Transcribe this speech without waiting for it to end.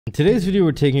In today's video,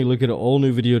 we're taking a look at an all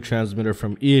new video transmitter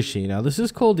from Eachine. Now, this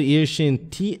is called the Eachine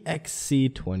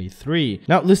TXC23.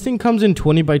 Now, this thing comes in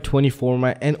 20x20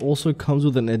 format and also comes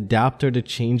with an adapter to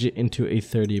change it into a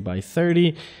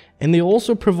 30x30. And they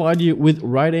also provide you with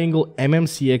right angle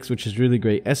MMCX, which is really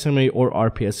great, SMA or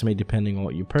RPSMA, depending on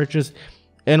what you purchase.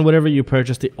 And whatever you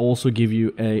purchase, they also give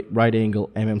you a right angle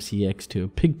MMCX to a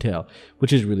pigtail,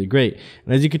 which is really great.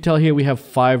 And as you can tell here, we have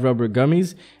 5 rubber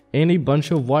gummies and a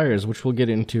bunch of wires, which we'll get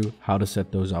into how to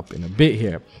set those up in a bit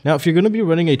here. Now, if you're going to be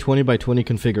running a 20x20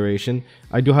 configuration,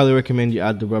 I do highly recommend you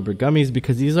add the rubber gummies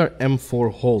because these are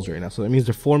M4 holes right now. So that means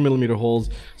they're 4mm holes,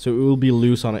 so it will be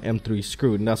loose on an M3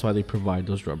 screw, and that's why they provide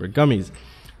those rubber gummies.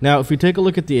 Now, if we take a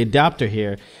look at the adapter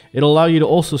here, it'll allow you to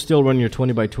also still run your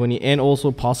 20x20 and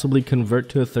also possibly convert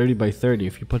to a 30x30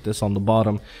 if you put this on the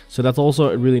bottom. So that's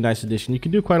also a really nice addition. You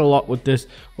can do quite a lot with this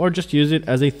or just use it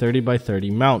as a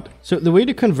 30x30 mount. So the way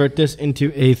to convert this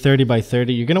into a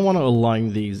 30x30, you're going to want to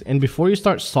align these. And before you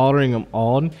start soldering them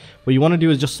on, what you want to do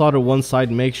is just solder one side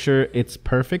and make sure it's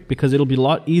perfect, because it'll be a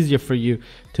lot easier for you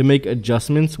to make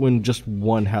adjustments when just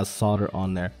one has solder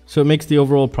on there. So it makes the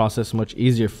overall process much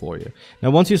easier for you. Now,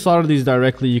 once you solder these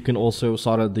directly, you can also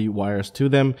solder the wires to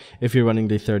them if you're running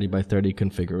the 30x30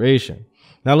 configuration.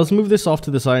 Now let's move this off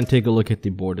to the side and take a look at the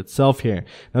board itself here.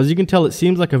 Now, as you can tell, it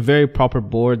seems like a very proper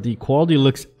board. The quality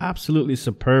looks absolutely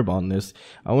superb on this.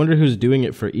 I wonder who's doing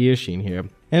it for Eachine here.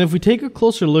 And if we take a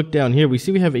closer look down here, we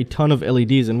see we have a ton of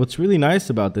LEDs. And what's really nice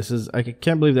about this is, I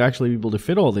can't believe they're actually able to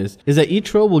fit all this, is that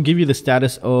each row will give you the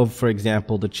status of, for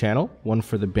example, the channel, one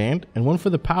for the band, and one for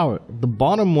the power. The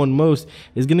bottom one most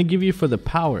is going to give you for the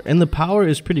power. And the power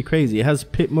is pretty crazy. It has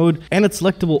PIT mode and it's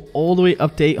selectable all the way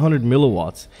up to 800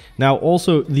 milliwatts. Now,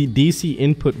 also the DC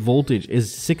input voltage is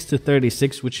 6 to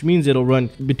 36, which means it'll run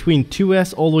between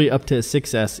 2S all the way up to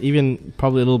 6S, even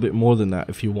probably a little bit more than that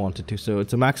if you wanted to. So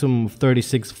it's a maximum of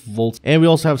 36 volts, and we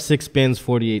also have 6 bands,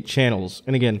 48 channels,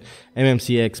 and again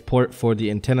MMCX port for the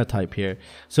antenna type here.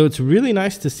 So it's really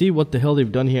nice to see what the hell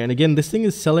they've done here. And again, this thing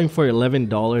is selling for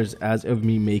 $11 as of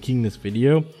me making this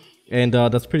video, and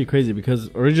that's pretty crazy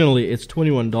because originally it's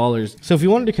 $21. So if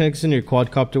you wanted to connect this in your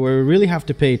quadcopter, where we really have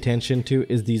to pay attention to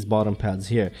is these bottom pads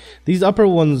here. These upper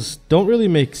ones don't really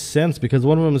make sense because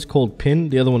one of them is called pin,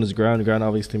 the other one is ground. Ground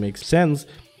obviously makes sense.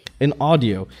 In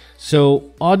audio,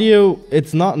 so audio,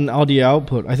 it's not an audio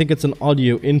output, I think it's an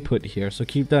audio input here, so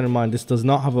keep that in mind. This does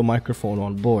not have a microphone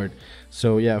on board.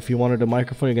 So yeah, if you wanted a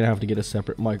microphone, you're gonna have to get a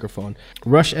separate microphone.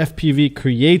 Rush FPV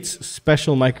creates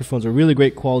special microphones, or really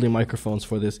great quality microphones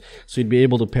for this, so you'd be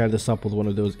able to pair this up with one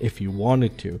of those if you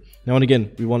wanted to. Now, and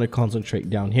again, we want to concentrate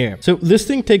down here. So this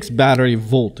thing takes battery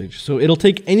voltage, so it'll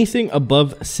take anything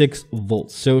above 6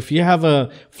 volts. So if you have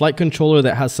a flight controller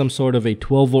that has some sort of a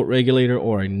 12 volt regulator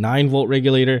or a 9 volt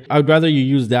regulator, I would rather you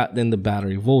use that than the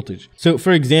battery voltage. So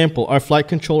for example, our flight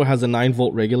controller has a 9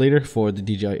 volt regulator for the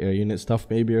DJI Air unit stuff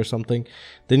maybe or something.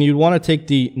 Then you'd want to take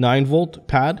the 9 volt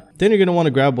pad. Then you're going to want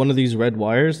to grab one of these red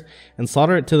wires and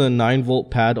solder it to the 9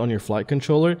 volt pad on your flight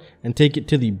controller and take it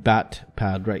to the bat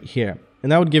pad right here.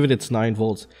 And that would give it its 9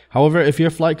 volts. However, if your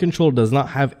flight controller does not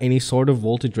have any sort of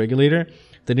voltage regulator,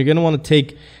 then you're going to want to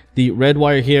take the red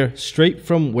wire here straight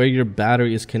from where your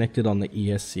battery is connected on the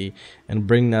ESC and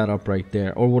bring that up right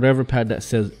there, or whatever pad that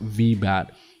says VBAT.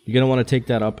 You're going to want to take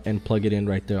that up and plug it in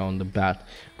right there on the bat.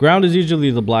 Ground is usually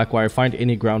the black wire. Find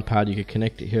any ground pad, you can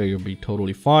connect it here, you'll be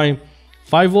totally fine.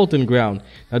 5 volt and ground.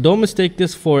 Now don't mistake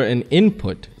this for an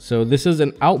input. So this is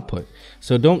an output.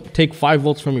 So don't take 5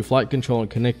 volts from your flight controller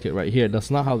and connect it right here.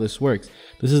 That's not how this works.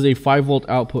 This is a 5 volt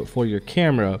output for your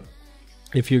camera.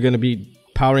 If you're going to be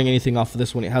powering anything off of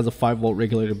this one, it has a 5 volt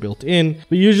regulator built in,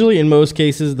 but usually in most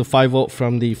cases the 5 volt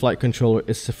from the flight controller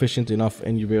is sufficient enough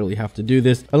and you rarely have to do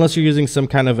this unless you're using some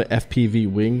kind of a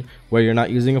FPV wing where you're not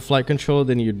using a flight controller.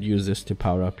 Then you'd use this to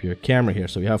power up your camera here.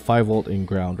 So you have 5 volt in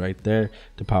ground right there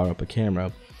to power up a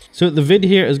camera. So the vid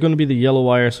here is going to be the yellow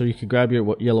wire, so you can grab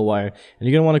your yellow wire and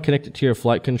you're going to want to connect it to your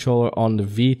flight controller on the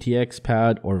VTX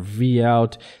pad or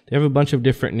V-out. They have a bunch of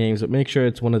different names, but make sure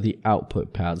it's one of the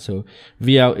output pads. So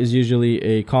V-out is usually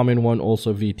a common one,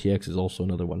 also VTX is also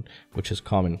another one, which is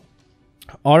common.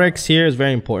 RX here is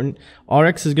very important.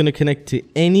 RX is going to connect to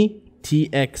any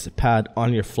TX pad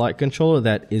on your flight controller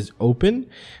that is open,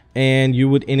 and you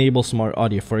would enable smart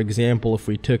audio. For example, if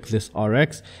we took this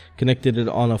RX, connected it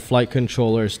on a flight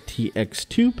controller's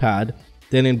TX2 pad,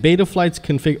 then in Betaflight's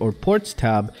config or ports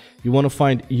tab, you want to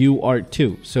find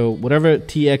UART2. So whatever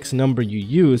TX number you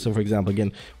use, so for example,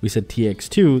 again, we said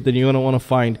TX2, then you're going to want to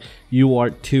find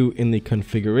UART2 in the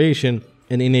configuration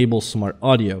and enable smart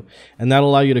audio. And that'll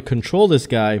allow you to control this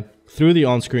guy through the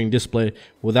on-screen display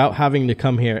without having to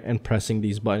come here and pressing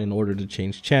these buttons in order to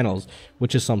change channels,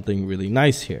 which is something really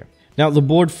nice here. Now the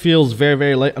board feels very,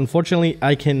 very light. Unfortunately,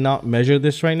 I cannot measure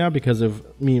this right now because of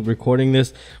me recording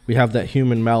this. We have that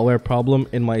human malware problem,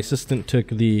 and my assistant took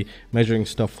the measuring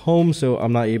stuff home, so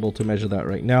I'm not able to measure that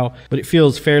right now. But it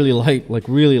feels fairly light, like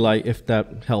really light, if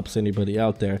that helps anybody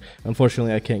out there.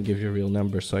 Unfortunately, I can't give you a real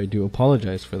number, so I do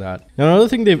apologize for that. Now another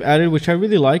thing they've added, which I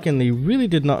really like, and they really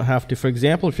did not have to, for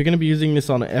example, if you're going to be using this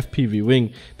on an FPV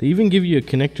wing, they even give you a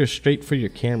connector straight for your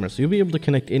camera, so you'll be able to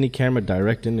connect any camera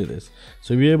direct into this.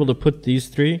 So you'll be able to put these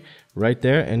three right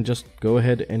there and just go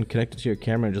ahead and connect it to your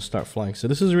camera and just start flying. So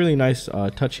this is a really nice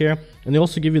touch here, and they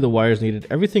also give you the wires needed.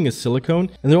 Everything is silicone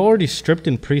and they're already stripped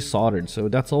and pre-soldered, so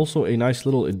that's also a nice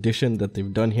little addition that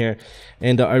they've done here.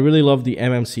 And I really love the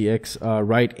MMCX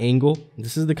right angle.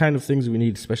 This is the kind of things we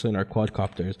need, especially in our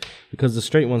quadcopters, because the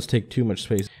straight ones take too much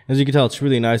space. As you can tell, it's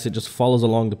really nice. It just follows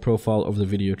along the profile of the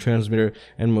video transmitter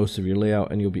and most of your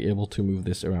layout, and you'll be able to move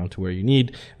this around to where you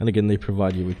need. And again, they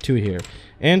provide you with two here.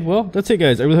 And well, that's it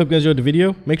guys. I really hope you guys enjoyed the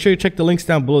video. Make sure you check the links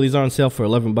down below. These are on sale for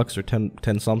 11 bucks or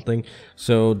 10 something.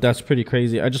 So that's pretty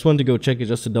crazy. I just wanted to go check it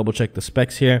just to double check the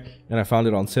specs here, and I found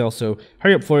it on sale. So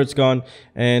hurry up before it's gone.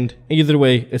 And either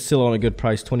way, it's still on a good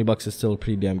price. 20 bucks is still a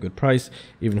pretty damn good price,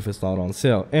 even if it's not on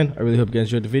sale. And I really hope you guys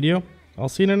enjoyed the video. I'll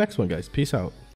see you in the next one, guys. Peace out.